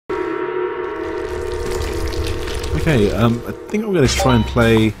Okay, I think I'm going to try and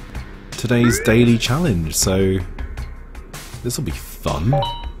play today's daily challenge, so this will be fun.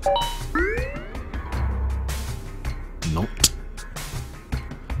 Not.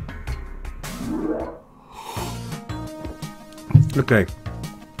 Okay,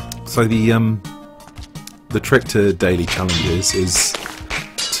 so the trick to daily challenges is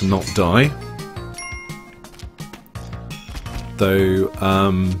to not die, though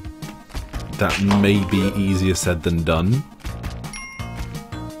that may be easier said than done.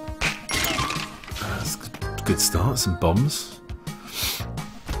 That's a good start, some bombs.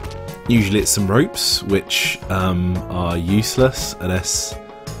 Usually it's some ropes, which are useless unless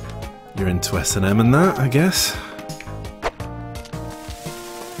you're into S&M and that, I guess.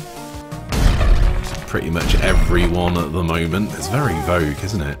 Pretty much everyone at the moment. It's very vogue,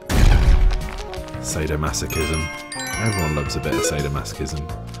 isn't it? Sadomasochism. Everyone loves a bit of sadomasochism.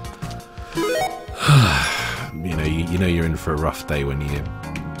 you know you're in for a rough day when you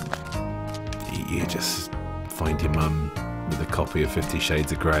just find your mum with a copy of 50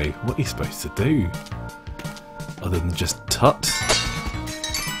 Shades of Grey. What are you supposed to do? Other than just tut?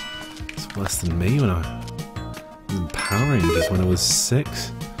 It's worse than me when I was in Power Rangers when I was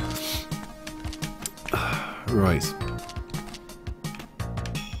 6. Right.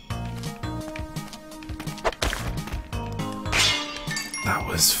 That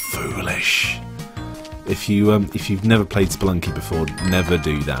was foolish. If you've never played Spelunky before, never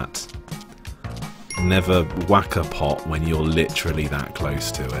do that. Never whack a pot when you're literally that close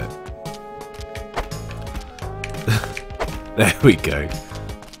to it. There we go.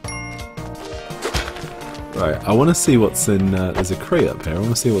 Right, I want to see what's in. There's a crate up here. I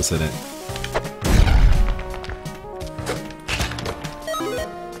want to see what's in it.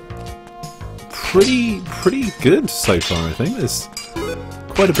 Pretty good so far, I think. There's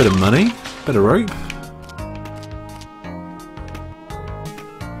quite a bit of money, bit of rope.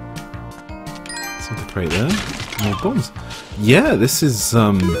 Something crate there. More bombs. Yeah, this is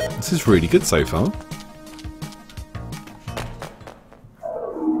really good so far.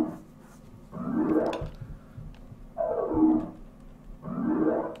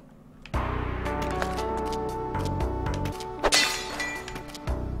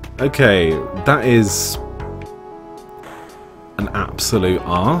 Okay, that is an absolute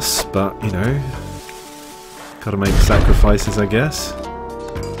arse, but, you know, gotta make sacrifices, I guess.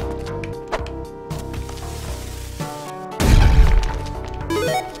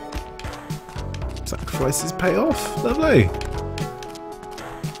 Sacrifices pay off, lovely.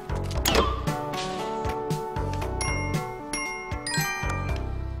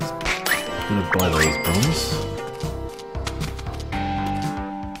 I'm gonna buy those bombs.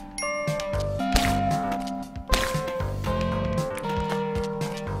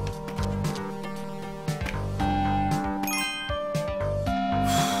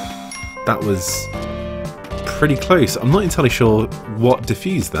 That was pretty close. I'm not entirely sure what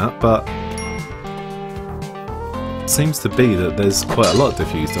diffused that, but it seems to be that there's quite a lot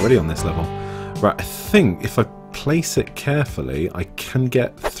diffused already on this level. Right, I think if I place it carefully, I can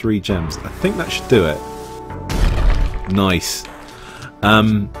get 3 gems. I think that should do it. Nice.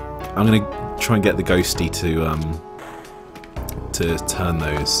 I'm going to try and get the ghosty to turn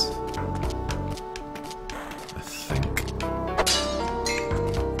those.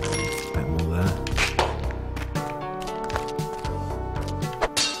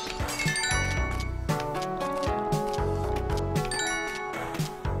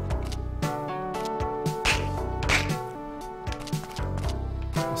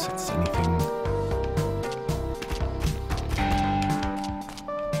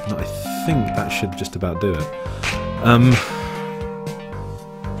 I think that should just about do it.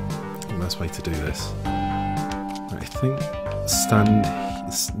 Best way to do this. I think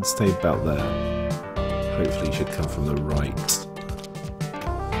stay about there. Hopefully you should come from the right.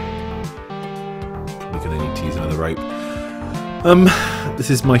 Probably going to need to use another rope.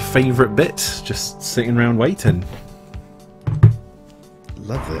 This is my favourite bit, just sitting around waiting.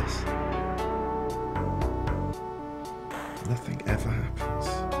 Love this. Nothing ever happens.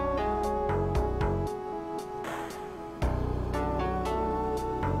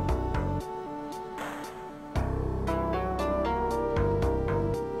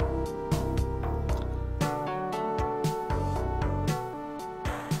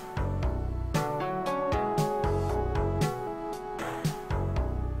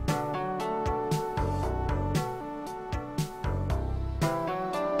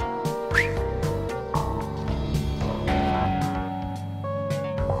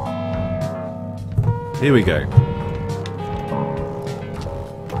 Here we go.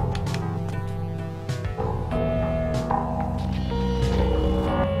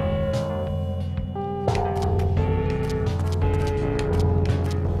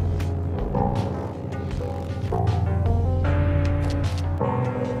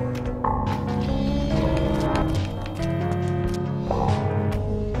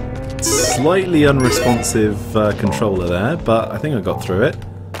 Slightly unresponsive controller there, but I think I got through it.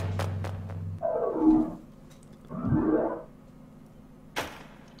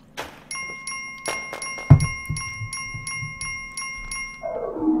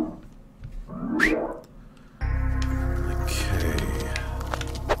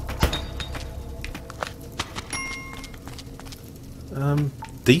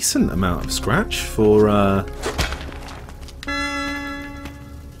 Decent amount of scratch for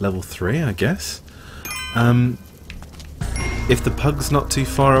level 3, I guess. If the pug's not too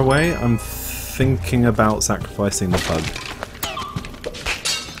far away, I'm thinking about sacrificing the pug.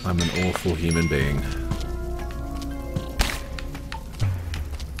 I'm an awful human being.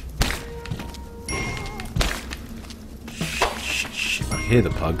 Shh, I hear the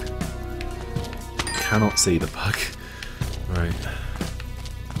pug. Cannot see the pug. Right.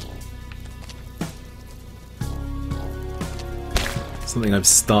 Something I've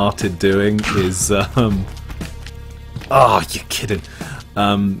started doing is, oh, you're kidding.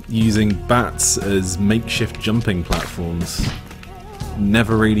 Using bats as makeshift jumping platforms.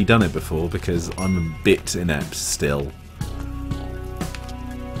 Never really done it before because I'm a bit inept still.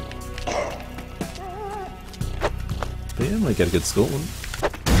 But yeah, I might get a good score.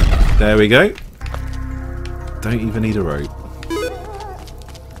 There we go. Don't even need a rope.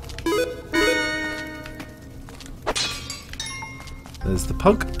 There's the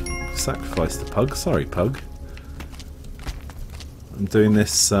pug. Sacrifice the pug. Sorry, pug. I'm doing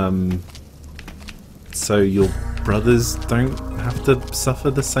this so your brothers don't have to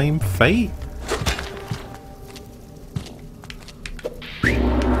suffer the same fate.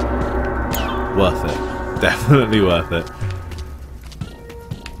 Worth it. Definitely worth it.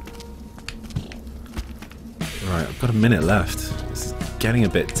 Right, I've got a minute left. This is getting a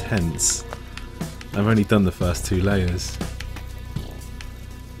bit tense. I've only done the first 2 layers.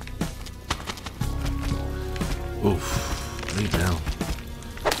 Oof, leave now.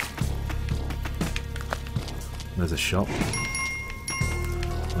 There's a shop.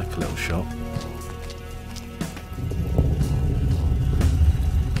 Like a little shop.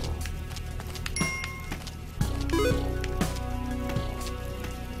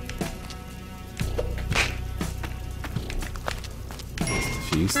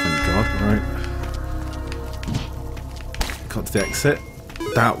 Diffused, thank God. Right. Got to the exit.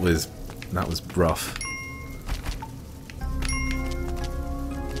 That was rough.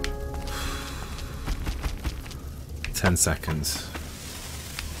 Ten seconds.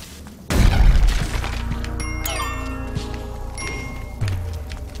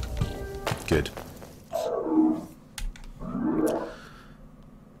 Good.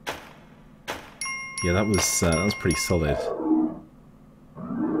 Yeah, that was pretty solid.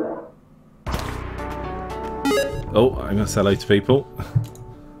 Oh, I'm gonna say hello to people.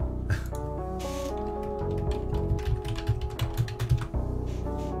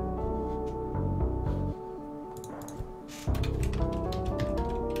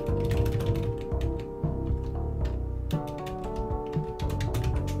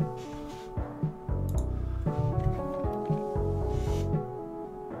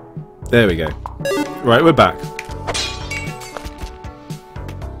 There we go. Right, we're back.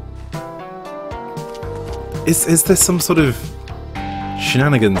 Is there some sort of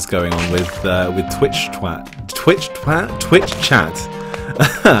shenanigans going on with Twitch chat,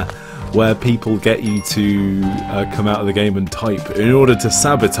 where people get you to come out of the game and type in order to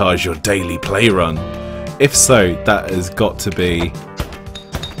sabotage your daily play run? If so, that has got to be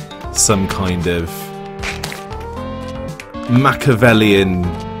some kind of Machiavellian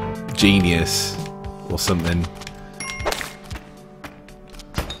genius or something.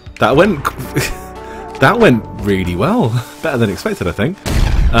 That went that went really well, better than expected, I think.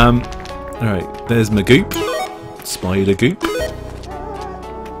 Alright, there's my goop, spider goop.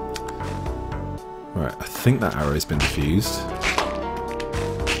 Right, I think that arrow's been diffused.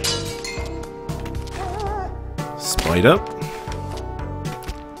 Spider.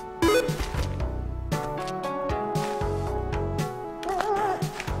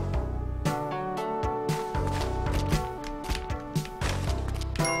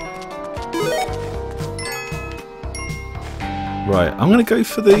 Right, I'm gonna go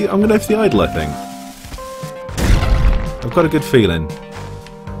for the idol, I think. I've got a good feeling.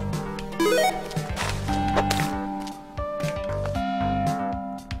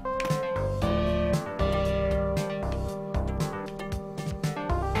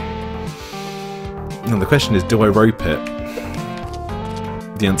 Now the question is, do I rope it?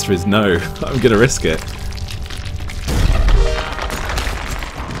 The answer is no. I'm gonna risk it.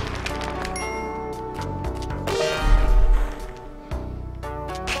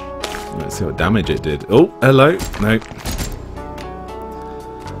 See what damage it did. Oh, hello. No.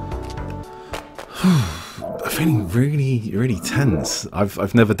 I'm feeling really, really tense.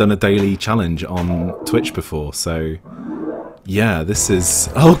 I've never done a daily challenge on Twitch before, so yeah, this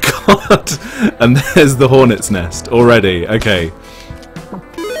is... Oh god! And there's the hornet's nest already. Okay.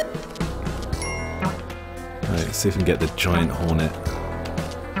 Right, let's see if we can get the giant hornet.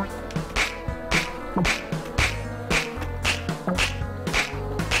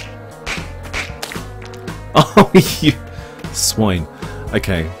 Oh, you swine.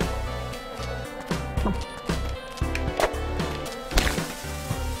 Okay.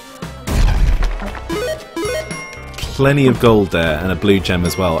 Plenty of gold there and a blue gem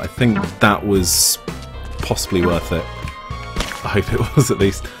as well. I think that was possibly worth it. I hope it was at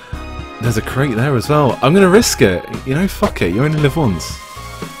least. There's a crate there as well. I'm going to risk it. You know, fuck it. You only live once.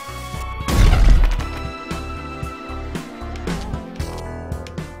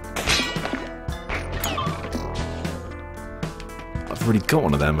 I've already got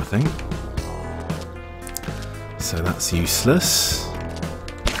one of them, I think. So that's useless.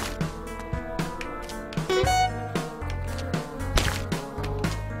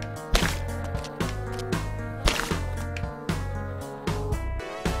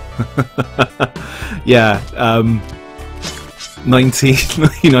 Yeah,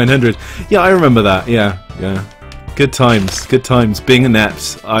 9900. Yeah, I remember that. Yeah, yeah. Good times, good times. Being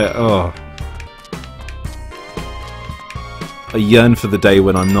inept, I yearn for the day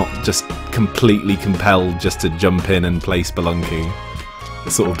when I'm not just completely compelled just to jump in and play Spelunky.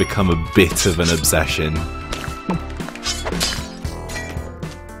 It's sort of become a bit of an obsession.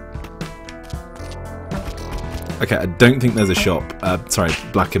 Okay, I don't think there's a shop, sorry,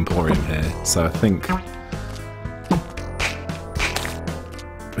 Black Emporium here, so I think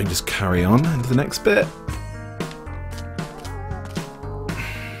we can just carry on into the next bit.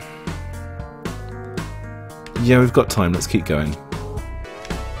 Yeah, we've got time, let's keep going.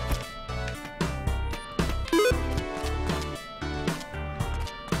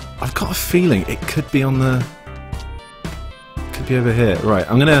 I've got a feeling it could be on the... could be over here. Right,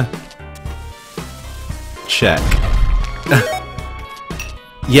 I'm gonna... check.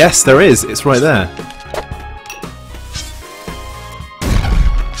 Yes, there is. It's right there.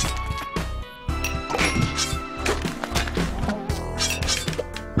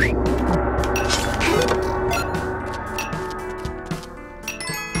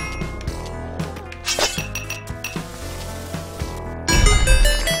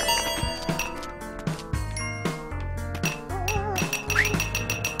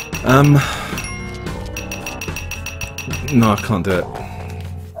 No, I can't do it.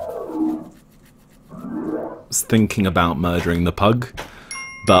 I was thinking about murdering the pug,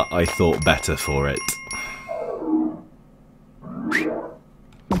 but I thought better for it.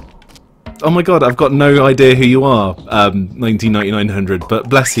 Oh my god, I've got no idea who you are, 199900, but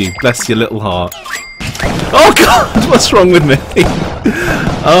bless you, bless your little heart. Oh god, what's wrong with me?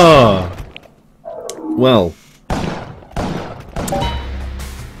 Oh. Well.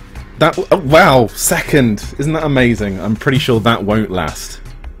 That, oh, wow, second. Isn't that amazing? I'm pretty sure that won't last.